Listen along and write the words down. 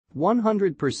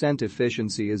100%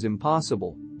 efficiency is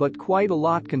impossible, but quite a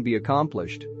lot can be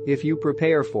accomplished if you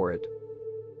prepare for it.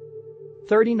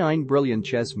 39 brilliant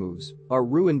chess moves are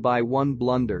ruined by one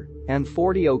blunder, and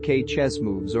 40 okay chess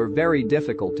moves are very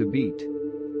difficult to beat.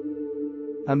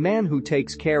 A man who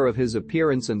takes care of his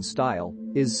appearance and style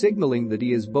is signaling that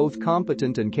he is both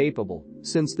competent and capable,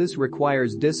 since this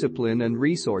requires discipline and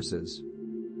resources.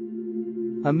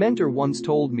 A mentor once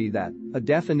told me that a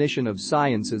definition of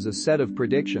science is a set of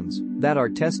predictions that are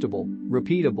testable,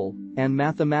 repeatable, and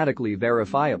mathematically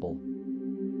verifiable.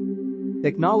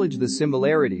 Acknowledge the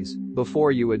similarities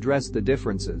before you address the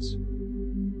differences.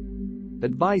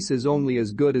 Advice is only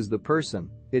as good as the person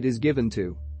it is given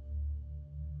to.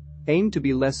 Aim to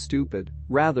be less stupid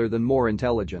rather than more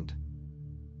intelligent.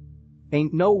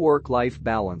 Ain't no work-life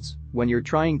balance when you're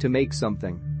trying to make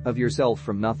something of yourself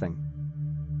from nothing.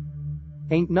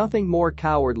 Ain't nothing more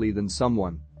cowardly than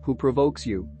someone who provokes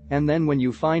you, and then when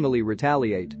you finally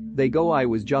retaliate, they go, "I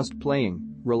was just playing,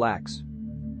 relax."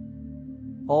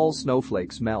 All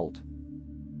snowflakes melt.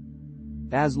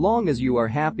 As long as you are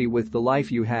happy with the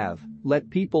life you have, let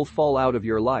people fall out of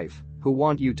your life who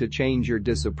want you to change or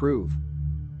disapprove.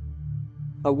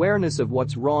 Awareness of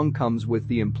what's wrong comes with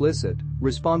the implicit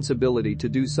responsibility to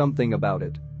do something about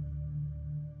it.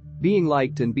 Being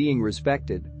liked and being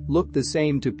respected look the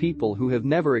same to people who have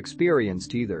never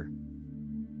experienced either.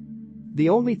 The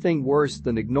only thing worse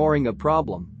than ignoring a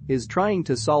problem is trying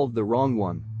to solve the wrong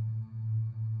one.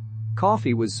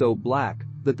 Coffee was so black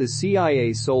that the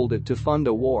CIA sold it to fund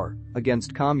a war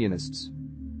against communists.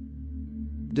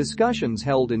 Discussions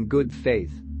held in good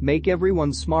faith make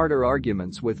everyone smarter.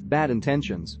 Arguments with bad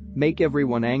intentions make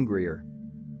everyone angrier.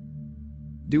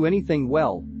 Do anything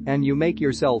well, and you make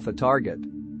yourself a target.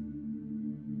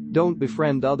 Don't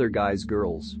befriend other guys'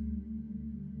 girls.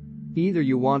 Either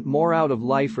you want more out of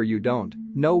life or you don't.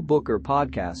 No book or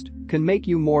podcast can make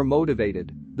you more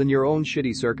motivated than your own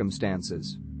shitty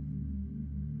circumstances.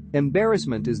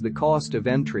 Embarrassment is the cost of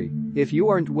entry. If you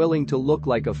aren't willing to look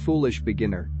like a foolish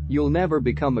beginner, you'll never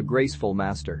become a graceful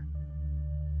master.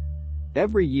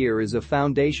 Every year is a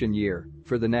foundation year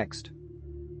for the next.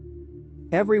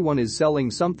 Everyone is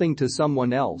selling something to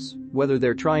someone else, whether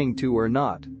they're trying to or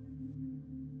not.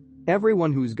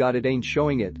 Everyone who's got it ain't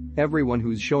showing it, everyone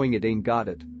who's showing it ain't got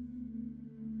it.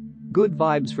 Good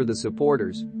vibes for the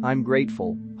supporters, I'm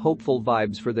grateful. Hopeful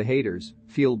vibes for the haters,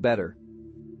 feel better.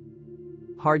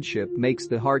 Hardship makes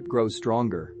the heart grow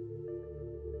stronger.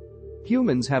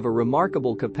 Humans have a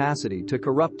remarkable capacity to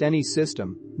corrupt any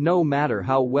system, no matter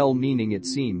how well-meaning it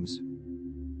seems.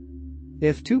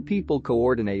 If two people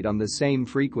coordinate on the same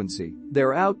frequency,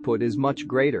 their output is much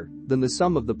greater than the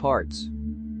sum of the parts.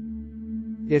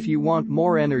 If you want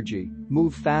more energy,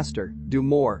 move faster, do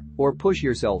more, or push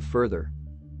yourself further.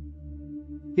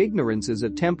 Ignorance is a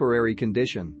temporary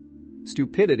condition.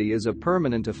 Stupidity is a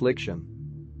permanent affliction.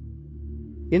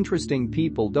 Interesting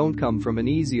people don't come from an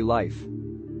easy life.